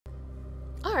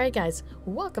Alright guys,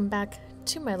 welcome back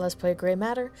to my Let's Play Grey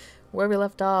Matter. Where we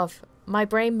left off, my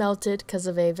brain melted because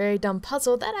of a very dumb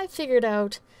puzzle that I figured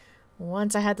out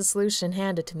once I had the solution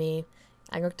handed to me.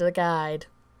 I looked at the guide.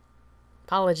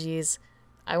 Apologies.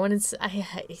 It's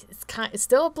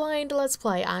still a blind Let's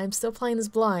Play. I'm still playing this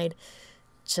blind.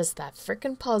 Just that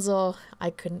frickin' puzzle. I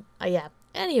couldn't, yeah.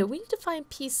 Anyway, we need to find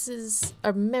pieces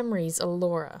or memories of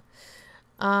Laura.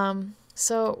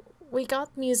 So we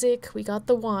got music, we got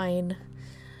the wine.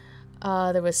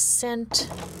 There was scent,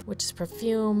 which is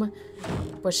perfume,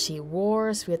 what she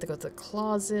wore, so we had to go to the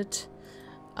closet.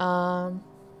 I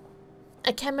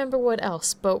can't remember what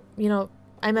else, but, you know,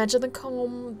 I imagine the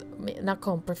comb, not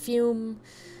comb, perfume,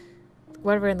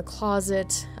 whatever in the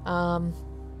closet,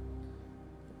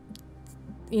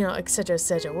 you know, etc.,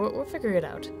 etc. We'll figure it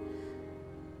out.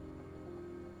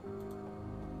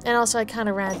 And also, I kind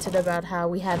of ranted about how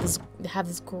we have this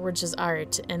gorgeous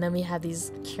art, and then we have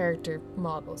these character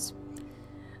models.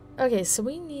 Okay, so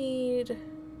we need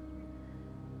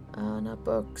not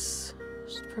books,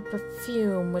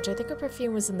 perfume, which I think her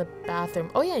perfume was in the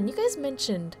bathroom. Oh yeah, and you guys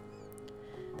mentioned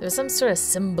there was some sort of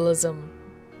symbolism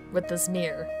with this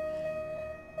mirror.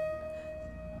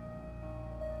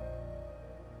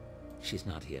 She's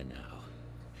not here now,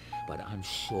 but I'm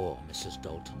sure Mrs.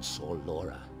 Dalton saw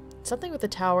Laura. Something with the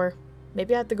tower.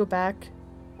 Maybe I have to go back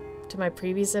to my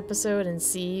previous episode and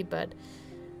see, but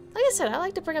like I said, I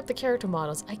like to bring up the character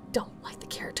models. I don't like the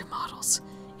character models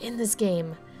in this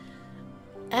game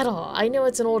at all. I know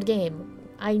it's an old game.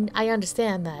 I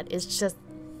understand that. It's just,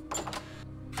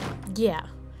 yeah.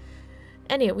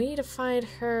 Anyway, we need to find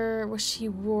her, what she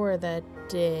wore that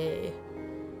day.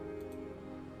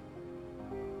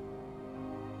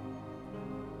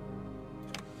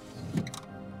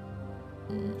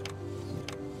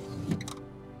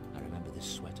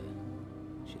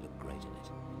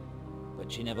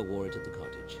 She never wore it at the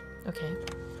cottage. Okay.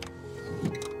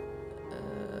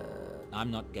 I'm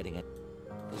not getting it.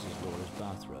 This is Laura's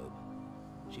bathrobe.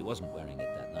 She wasn't wearing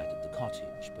it that night at the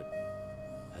cottage, but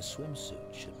her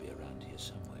swimsuit should be around here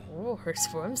somewhere. Oh, her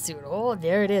swimsuit. Oh,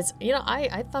 there it is. You know,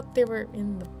 I thought they were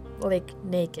in the lake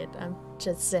naked. I'm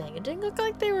just saying. It didn't look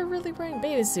like they were really wearing a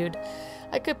bathing suit.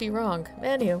 I could be wrong.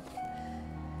 Anywho.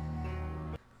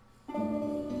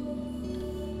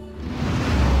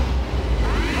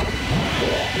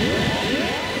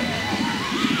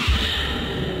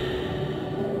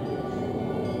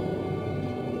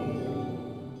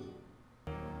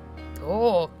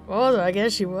 Oh, I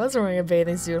guess she was wearing a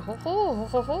bathing suit. Ho ho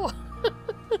ho ho.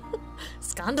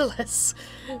 Scandalous.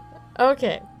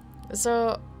 Okay,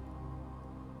 so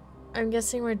I'm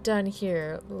guessing we're done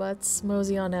here. Let's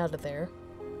mosey on out of there.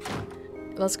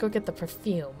 Let's go get the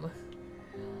perfume.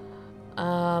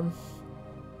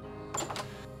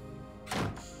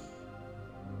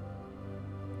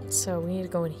 So we need to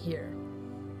go in here.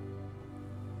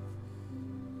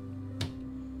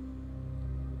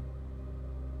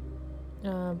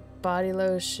 Body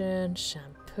lotion,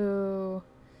 shampoo,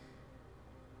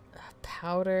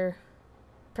 powder,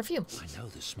 perfume. I know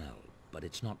the smell, but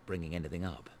it's not bringing anything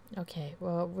up. Okay,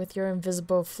 well, with your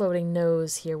invisible floating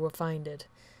nose here, we'll find it.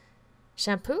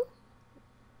 Shampoo?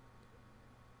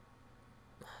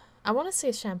 I want to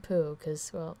say shampoo,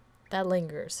 because, well, that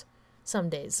lingers. Some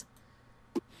days.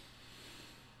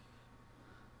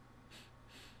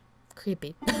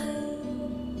 Creepy.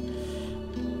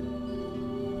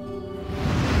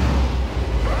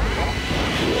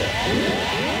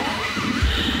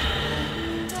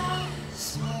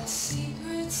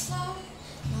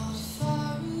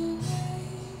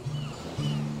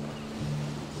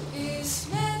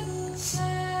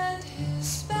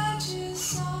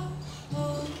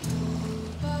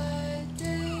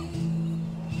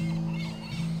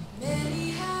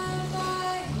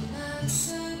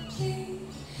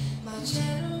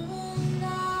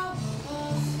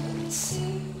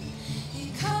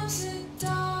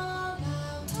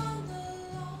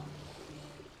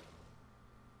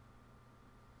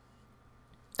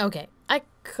 Okay, I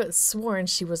could have sworn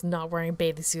she was not wearing a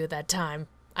bathing suit at that time.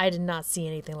 I did not see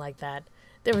anything like that.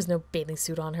 There was no bathing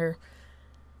suit on her.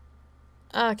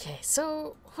 Okay,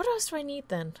 so what else do I need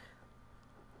then?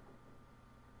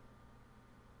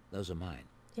 Those are mine.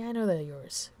 Yeah, I know they're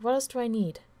yours. What else do I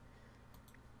need?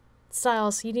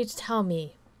 Styles, you need to tell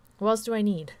me. What else do I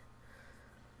need?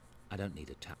 I don't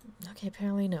need a towel. Okay,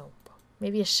 apparently no.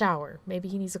 Maybe a shower. Maybe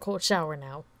he needs a cold shower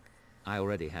now. I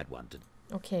already had one today.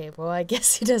 Okay, well, I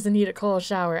guess he doesn't need a cold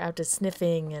shower after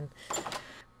sniffing and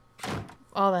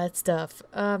all that stuff.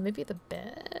 Maybe the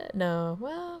bed? No.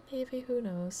 Well, maybe. Who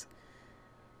knows?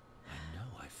 I know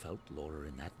I felt Laura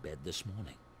in that bed this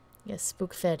morning. Yes,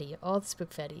 spookfetti. All the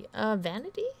spookfetti.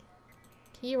 Vanity?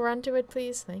 Can you run to it,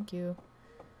 please? Thank you.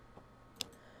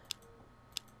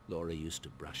 Laura used to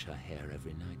brush her hair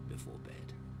every night before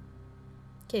bed.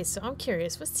 Okay, so I'm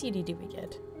curious. What CD do we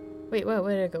get? Wait, where'd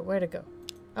it go? Where'd it go?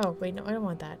 Oh, wait, no, I don't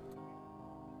want that.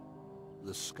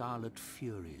 The Scarlet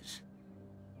Furies.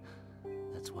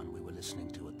 That's one we were listening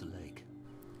to at the lake.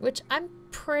 Which I'm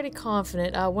pretty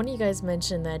confident. One of you guys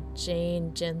mentioned that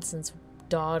Jane Jensen's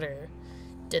daughter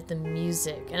did the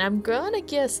music. And I'm gonna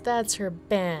guess that's her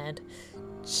band.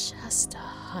 Just a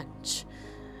hunch.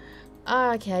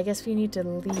 Okay, I guess we need to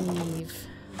leave.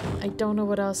 I don't know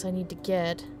what else I need to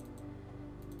get.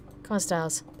 Come on,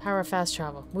 Styles. Power of fast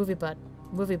travel. Movie butt.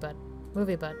 Movie butt.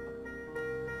 Movie butt.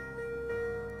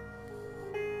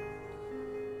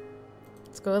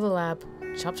 Let's go to the lab.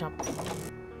 Chop chop.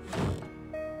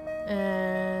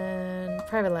 And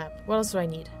private lab. What else do I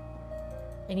need?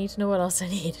 I need to know what else I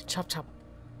need. Chop chop.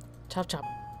 Chop chop.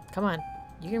 Come on.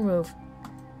 You can move.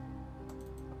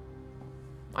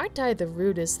 Aren't I the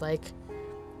rudest, like,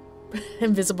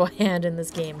 invisible hand in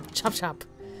this game? Chop chop.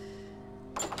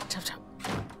 Chop chop.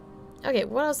 Okay,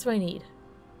 what else do I need?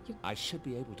 I should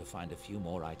be able to find a few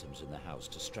more items in the house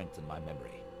to strengthen my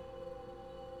memory.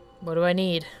 What do I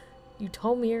need? You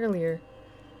told me earlier.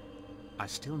 I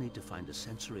still need to find a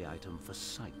sensory item for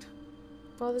sight.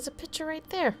 Well, there's a picture right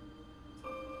there.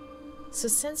 So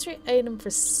sensory item for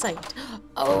sight.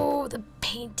 Oh, the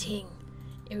painting.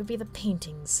 It would be the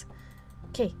paintings.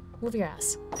 Okay, move your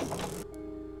ass.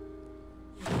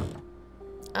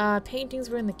 Paintings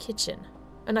were in the kitchen.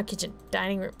 Oh, not kitchen.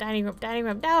 Dining room, dining room, dining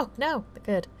room. No, no.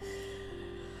 Good.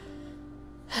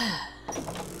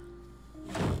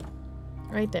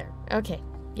 Right there. Okay.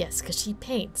 Yes, because she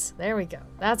paints. There we go.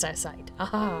 That's our site. Ha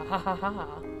ha ha ha ha.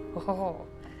 Oh.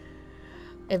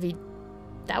 It'd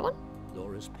that one?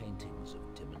 Laura's paintings of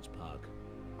Timmins Park.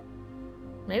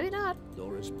 Maybe not.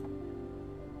 Laura's.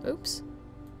 Oops.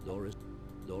 Laura's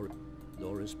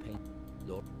paint.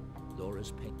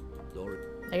 Laura's paint. Laura.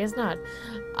 I guess not.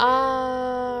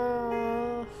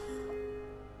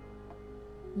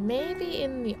 Maybe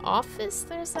in the office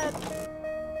there's that.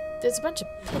 There's a bunch of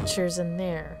pictures in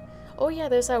there. Oh yeah,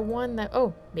 there's that one that.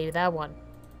 Oh, maybe that one.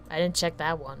 I didn't check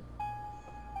that one.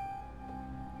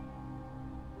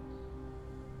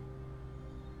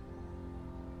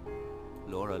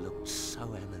 Laura looked so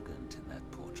elegant in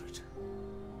that portrait.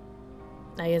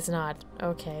 I guess not.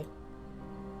 Okay.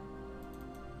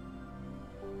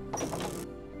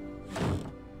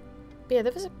 But yeah,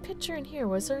 there was a picture in here,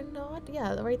 was there not?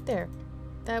 Yeah, right there.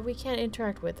 That we can't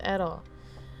interact with at all.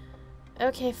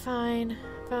 Okay, fine.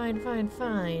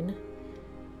 Fine.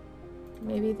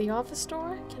 Maybe the office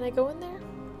door? Can I go in there?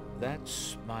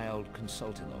 That's my old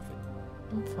consulting office.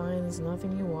 I'm fine, there's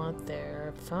nothing you want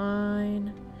there.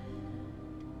 Fine.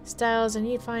 Styles, I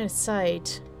need to find a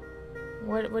site.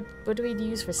 What do we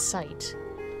use for site?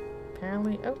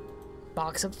 Apparently, oh,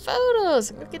 box of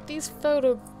photos! Look at these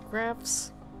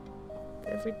photographs.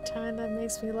 Every time that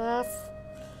makes me laugh.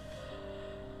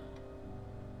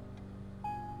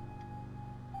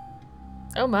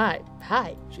 Oh my,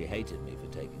 hi. She hated me for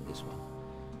taking this one,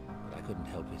 but I couldn't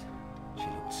help it. She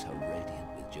looked so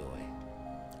radiant with joy.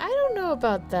 I don't know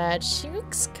about that. She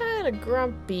looks kind of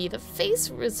grumpy. The face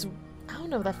was, I don't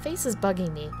know, that face is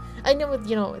bugging me. I know,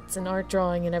 you know, it's an art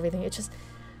drawing and everything. It just,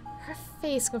 her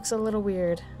face looks a little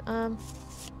weird.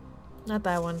 Not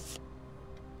that one.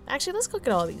 Actually, let's look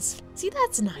at all these. See,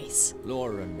 that's nice.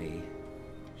 Laura and me.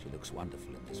 She looks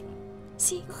wonderful in this one.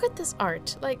 See, look at this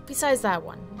art. Like, besides that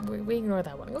one, we ignore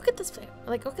that one. Look at this,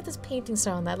 like, look at this painting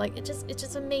style on that. Like, it's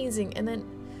just amazing. And then,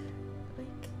 like,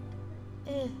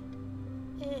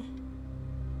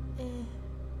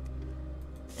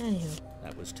 Anywho.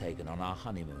 That was taken on our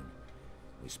honeymoon.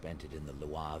 We spent it in the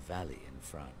Loire Valley in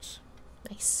France.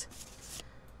 Nice.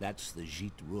 That's the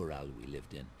gîte rural we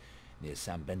lived in, near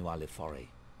Saint-Benoît-le-Forêt.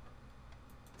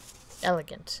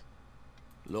 Elegant.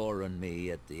 Laura and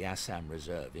me at the Assam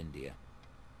Reserve, India.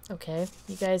 Okay,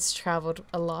 you guys traveled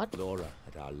a lot. Laura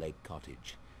at our lake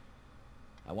cottage.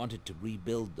 I wanted to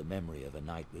rebuild the memory of a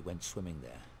night we went swimming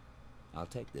there. I'll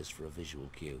take this for a visual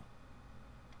cue.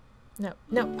 No.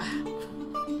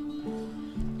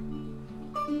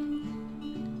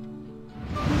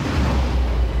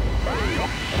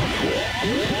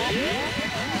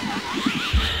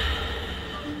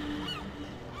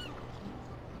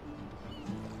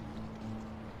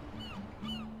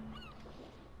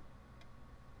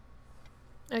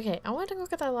 Okay, I want to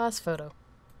look at that last photo.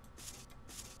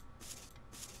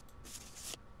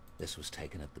 This was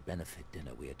taken at the benefit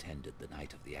dinner we attended the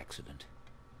night of the accident.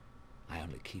 I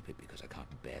only keep it because I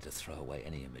can't bear to throw away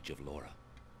any image of Laura.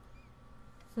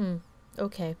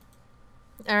 Okay.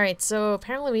 Alright, so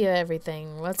apparently we have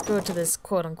everything. Let's go to this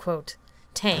quote-unquote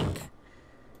tank.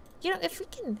 You know, if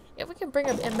we can bring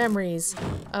up memories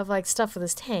of, like, stuff with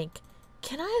this tank,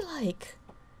 can I, like,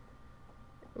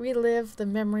 relive the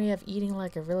memory of eating,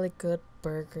 like, a really good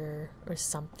burger or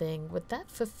something? Would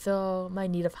that fulfill my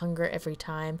need of hunger every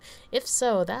time? If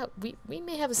so, that we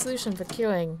may have a solution for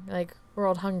curing, like,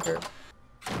 world hunger.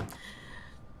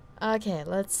 Okay,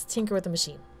 let's tinker with the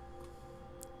machine.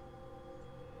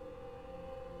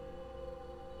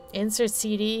 Insert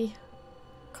CD.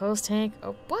 Close tank.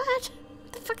 Oh, what?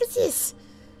 What the fuck is this?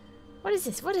 What is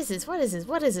this? What is this? What is this?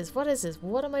 What is this? What is this?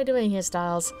 What am I doing here,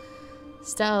 Styles?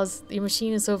 Styles, your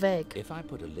machine is so vague. If I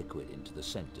put a liquid into the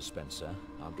scent dispenser,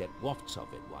 I'll get wafts of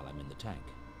it while I'm in the tank.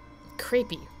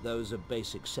 Creepy. Those are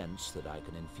basic scents that I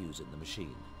can infuse in the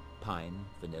machine. Pine,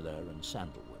 vanilla, and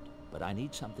sandalwood. But I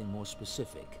need something more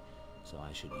specific, so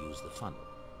I should use the funnel.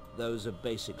 Those are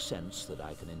basic scents that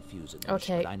I can infuse in the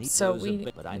machine. Okay, But I need so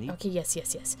okay,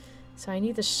 yes. So I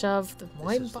need to shove the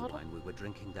wine bottle. The wine we were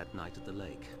drinking that night at the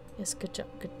lake. Yes, good job.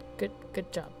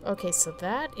 Good job. Okay, so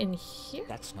that in here.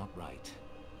 That's not right.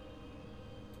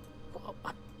 Well,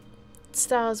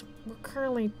 Styles, we're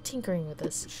currently tinkering with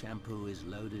this. The shampoo is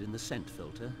loaded in the scent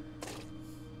filter.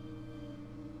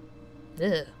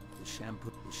 Ugh. The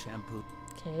shampoo.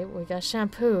 Okay, we got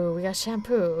shampoo.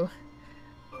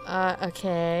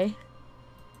 Okay.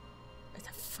 What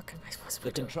the fuck am I supposed to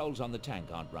The do? controls on the tank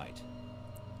aren't right.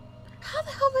 How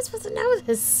the hell am I supposed to know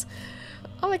this?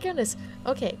 Oh my goodness.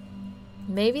 Okay.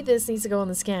 Maybe this needs to go on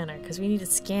the scanner, because we need to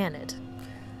scan it.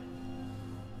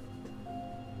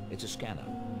 It's a scanner.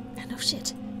 Oh, no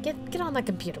shit. Get on that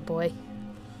computer, boy.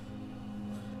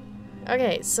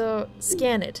 Okay, so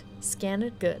scan it. Scan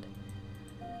it good.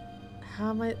 How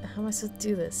am I supposed to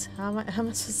do this? How am I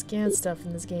supposed to scan stuff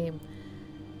in this game?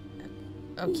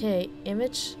 Okay,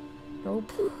 image.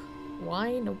 Nope.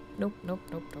 Why? Nope.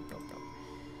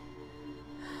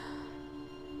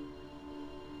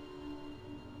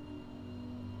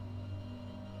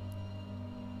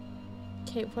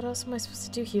 Okay, what else am I supposed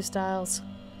to do here, Styles?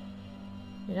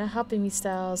 You're not helping me,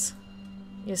 Styles.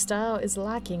 Your style is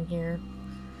lacking here.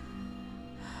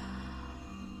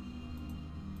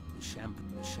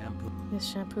 Shampoo. Yes,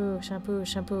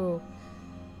 shampoo.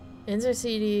 Insert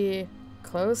CD.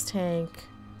 Close tank.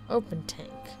 Open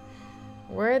tank.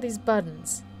 Where are these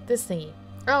buttons? This thingy.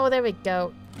 Oh, there we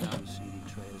go. Now the CD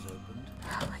tray is opened.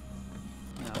 Oh my.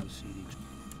 Now the CD tray.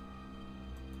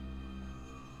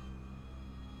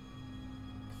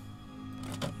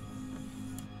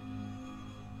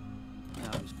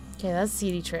 Okay, that's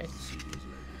CD tray. CD is loaded.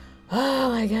 Oh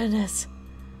my goodness.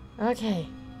 Okay.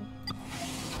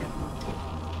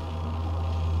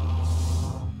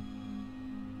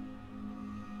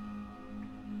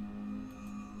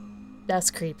 That's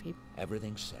creepy.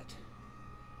 Everything's set.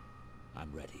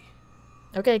 I'm ready.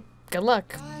 Okay, good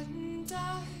luck.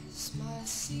 Dies, my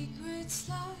secrets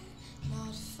lie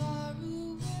not far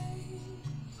away.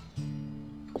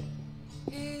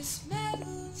 His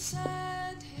medals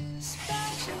and his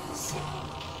badges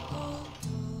all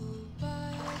told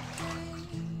by day.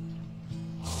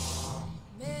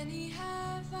 Many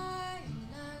have I an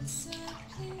answer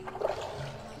clear, my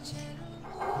general.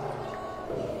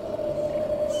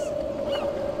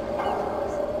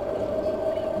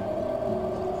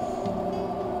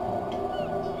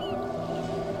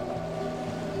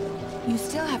 You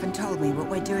still haven't told me what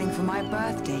we're doing for my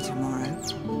birthday tomorrow.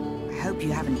 I hope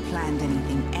you haven't planned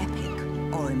anything epic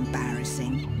or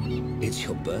embarrassing. It's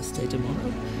your birthday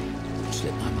tomorrow?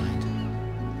 Slipped my mind.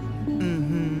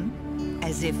 Mm-hmm.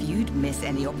 As if you'd miss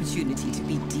any opportunity to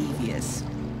be devious.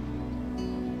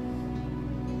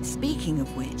 Speaking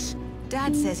of which,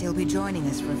 Dad says he'll be joining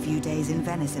us for a few days in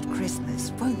Venice at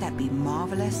Christmas. Won't that be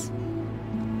marvelous?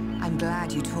 I'm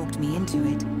glad you talked me into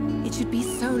it. It should be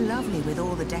so lovely with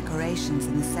all the decorations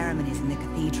and the ceremonies in the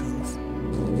cathedrals.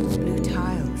 Blue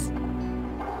tiles.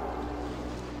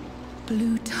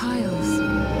 Blue tiles.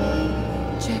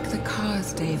 Check the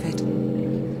cars, David.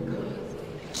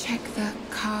 Check the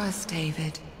cars,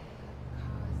 David.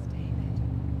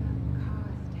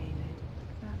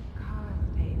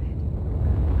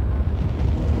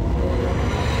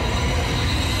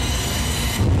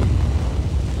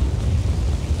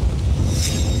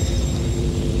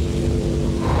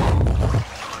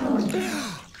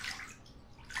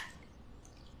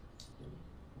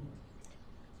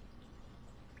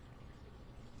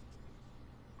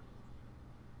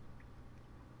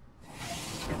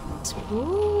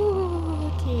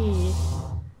 Spooky.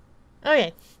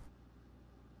 Okay.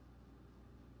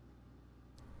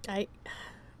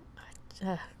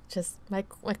 Just my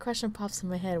question pops in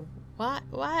my head.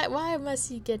 Why must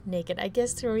he get naked? I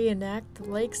guess to reenact the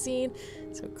lake scene.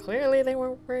 So clearly they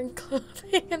weren't wearing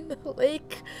clothing in the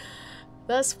lake.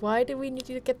 Thus, why did we need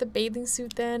to get the bathing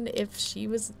suit then if she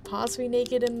was possibly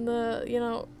naked in the, you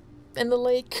know, in the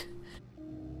lake?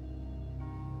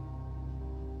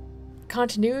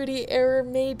 Continuity error,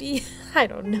 maybe? I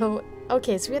don't know.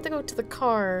 Okay, so we have to go to the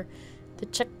car to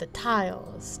check the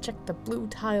tiles. Check the blue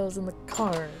tiles in the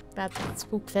car. That's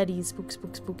spooky fetty.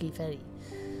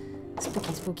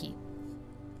 Spooky.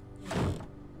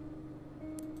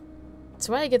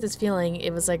 So I get this feeling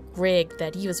it was like rigged,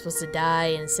 that he was supposed to die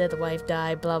and instead the wife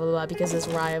died, blah blah blah, because his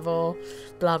rival,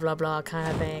 blah blah blah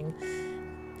kind of thing.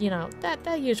 You know, that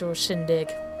usual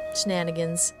shindig,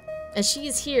 shenanigans. And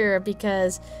she's here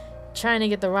because trying to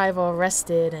get the rival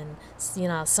arrested and, you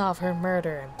know, solve her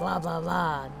murder and blah blah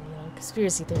blah, and, you know,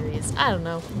 conspiracy theories. I don't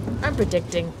know. I'm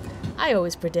predicting. I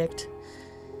always predict.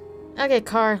 Okay,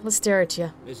 car, let's stare at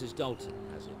you. Mrs. Dalton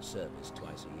has its service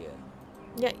twice a year.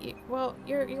 Yeah, well,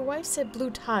 your wife said blue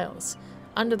tiles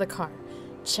under the car.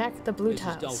 Check the blue Mrs.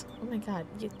 tiles. Dalton. Oh my god,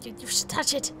 you should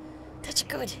touch it. Touch it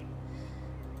good.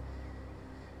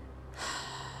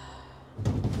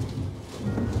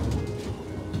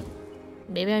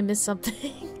 Maybe I missed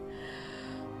something.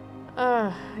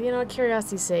 You know,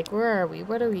 curiosity's sake, where are we?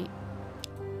 What are we?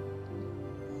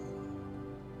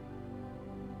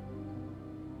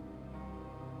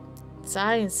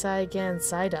 Sigh and sigh again.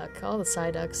 Psyduck. All the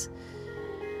Psyducks.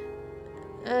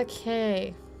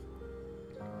 Okay.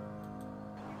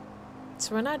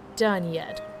 So we're not done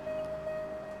yet.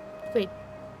 Wait.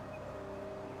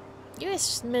 You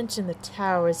guys mentioned the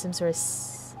tower, some sort of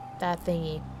that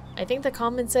thingy. I think the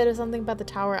comment said or something about the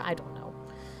tower. I don't know.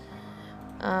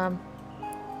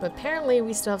 But apparently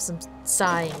we still have some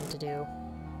sighing to do.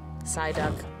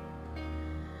 Psyduck.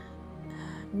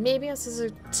 Maybe I'm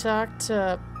supposed to talk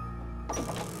to...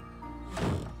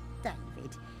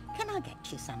 David, can I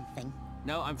get you something?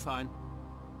 No, I'm fine.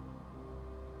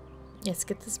 Yes,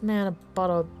 get this man a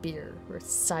bottle of beer, or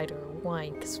cider, or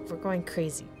wine, because we're going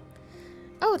crazy.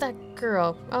 Oh, that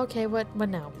girl. Okay, what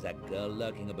now? Is that girl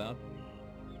lurking about?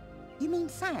 You mean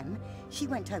Sam? She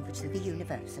went over to the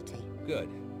university. Good.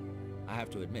 I have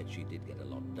to admit she did get a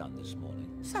lot done this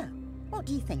morning. So, what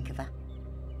do you think of her?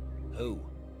 Who?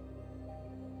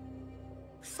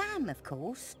 Sam, of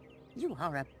course. You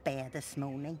are a bear this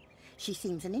morning. She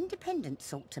seems an independent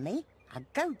sort to me. A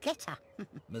go-getter.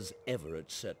 Ms.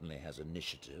 Everett certainly has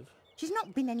initiative. She's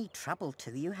not been any trouble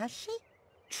to you, has she?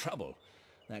 Trouble?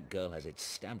 That girl has it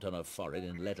stamped on her forehead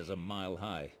in letters a mile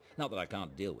high. Not that I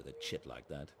can't deal with a chit like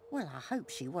that. Well, I hope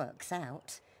she works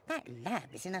out. That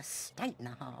lab is in a state and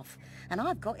a half, and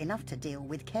I've got enough to deal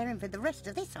with caring for the rest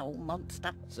of this old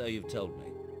monster. So you've told me.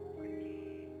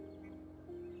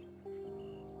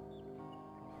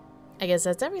 I guess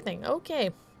that's everything.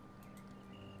 Okay.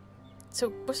 So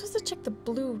we're supposed to check the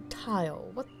blue tile.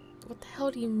 What the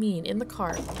hell do you mean? In the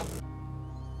car.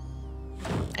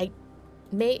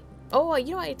 Oh,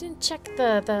 you know, I didn't check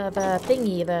the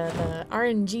thingy, the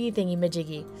RNG thingy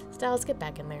majiggy. Styles, get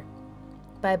back in there.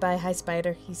 Bye-bye, hi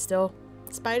Spider.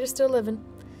 Spider's still living.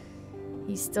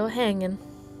 He's still hanging.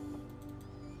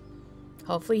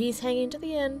 Hopefully he's hanging to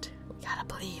the end. We gotta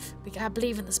believe. We gotta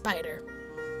believe in the Spider.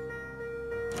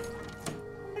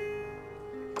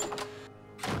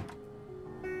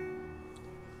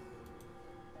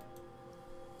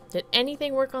 Did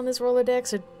anything work on this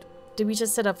Rolodex, or did we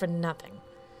just set up for nothing?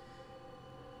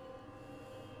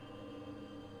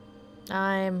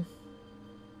 I'm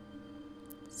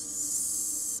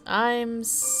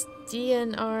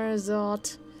DNR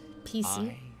Zot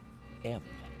PC.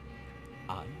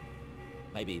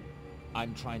 Maybe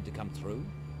I'm trying to come through?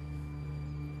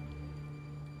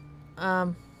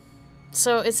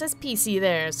 So it says PC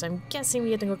there, so I'm guessing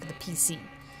we have to look at the PC.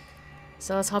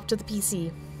 So let's hop to the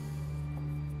PC.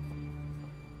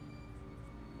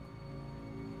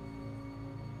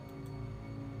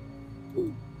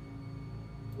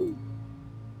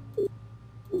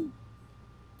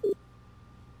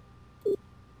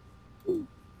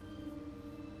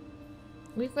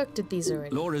 We've looked at these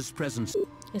already. Laura's presence.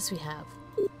 Yes, we have.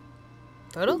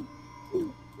 Photo?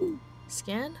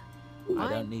 Scan? I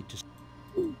don't need to...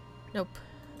 Nope.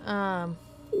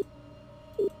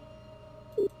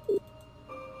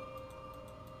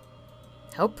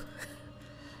 Help?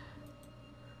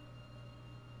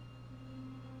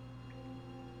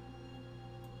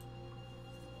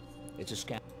 It's a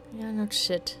scan. Yeah, no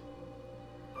shit.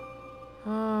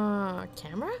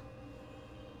 Camera?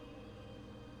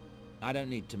 I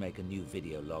don't need to make a new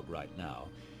video log right now,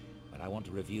 but I want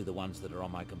to review the ones that are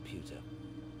on my computer.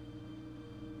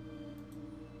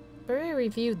 I already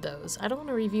reviewed those. I don't want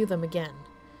to review them again.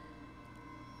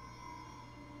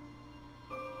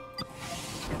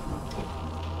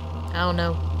 I don't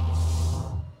know.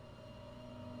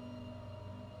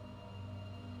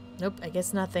 Nope, I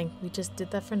guess nothing. We just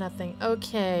did that for nothing.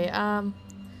 Okay,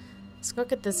 let's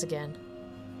look at this again.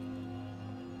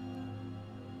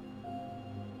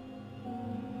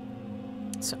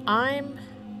 So I'm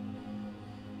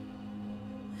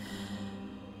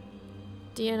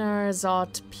DNR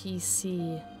Zot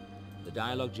PC. The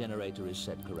dialogue generator is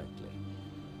set correctly.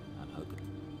 I'm hoping.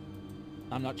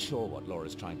 I'm not sure what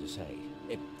Laura's trying to say,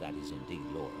 if that is indeed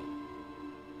Laura.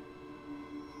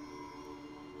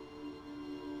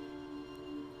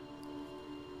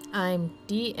 I'm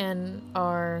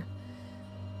DNR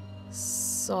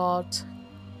Salt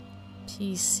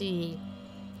PC.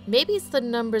 Maybe it's the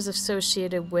numbers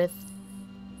associated with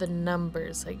the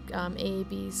numbers, like A,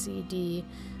 B, C, D,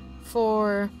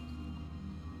 4,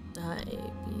 A,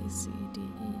 B, C, D,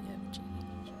 E, F, G,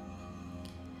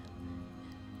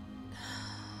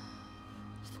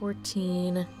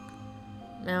 14.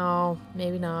 No,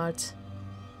 maybe not.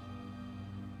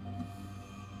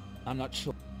 I'm not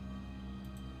sure.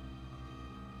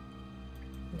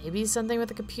 Maybe something with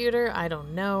the computer, I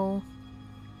don't know.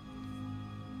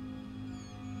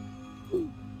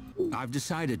 I've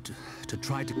decided to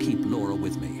try to keep Laura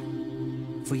with me.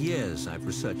 For years, I've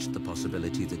researched the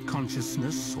possibility that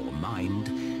consciousness, or mind,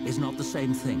 is not the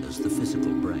same thing as the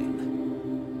physical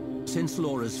brain. Since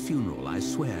Laura's funeral, I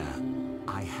swear,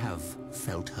 I have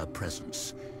felt her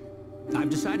presence. I've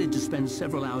decided to spend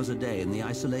several hours a day in the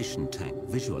isolation tank,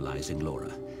 visualizing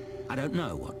Laura. I don't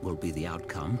know what will be the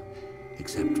outcome,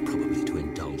 except probably to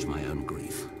indulge my own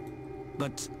grief.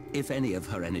 But if any of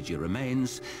her energy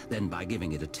remains, then by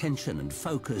giving it attention and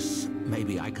focus,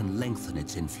 maybe I can lengthen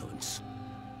its influence.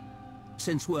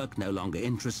 Since work no longer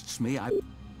interests me,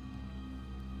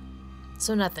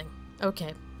 So nothing.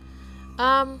 Okay.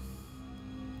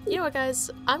 You know what, guys?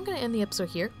 I'm gonna end the episode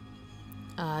here.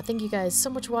 Thank you guys so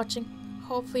much for watching.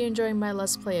 Hopefully you're enjoying my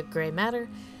Let's Play of Grey Matter.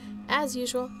 As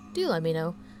usual, do let me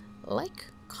know. Like,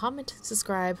 comment,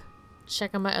 subscribe,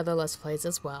 check out my other Let's Plays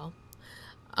as well.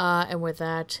 And with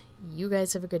that, you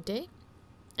guys have a good day,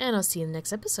 and I'll see you in the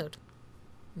next episode.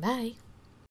 Bye!